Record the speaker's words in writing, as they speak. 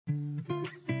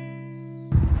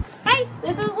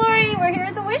we're here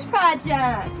at the Wish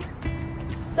Project.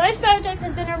 The Wish Project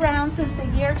has been around since the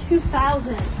year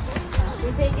 2000.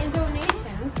 We take in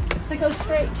donations that go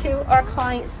straight to our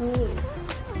clients' needs.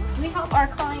 We help our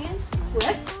clients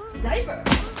with diapers,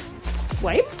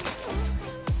 wipes,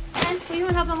 and we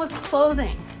even help them with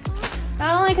clothing.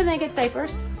 Not only can they get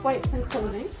diapers, wipes, and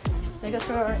clothing, they go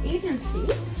through our agency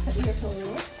that we are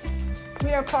affiliated with.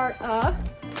 We are part of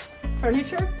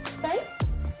Furniture Bank.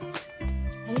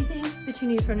 Anything that you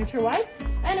need furniture-wise.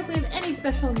 And if we have any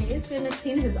special needs, we have a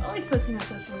team who's always posting on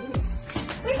social media.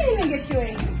 We can even get you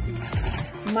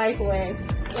a microwave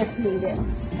if needed.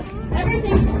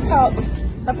 Everything to help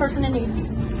a person in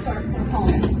need start at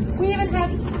home. We even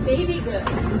have baby goods.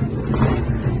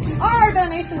 All our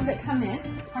donations that come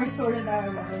in are sorted out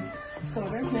of our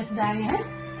sorter, Miss Diane.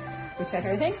 We check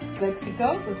everything, good to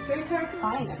go straight to our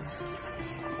clients.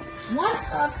 One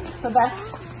of the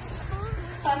best,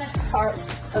 funnest part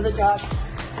of the job,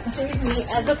 including me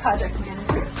as a project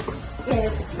manager,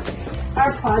 is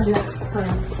our project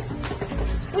room.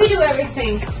 We do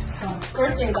everything from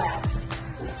birthday bags,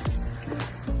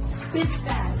 kids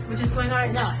bags, which is going on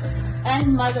right now,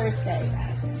 and Mother's Day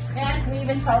bags. And we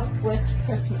even help with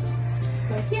Christmas.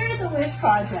 So here at the Wish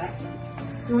Project,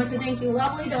 we want to thank you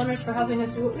lovely donors for helping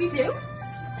us do what we do.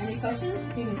 Any questions?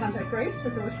 You can contact Grace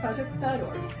at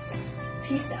thewishproject.org.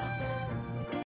 Peace out.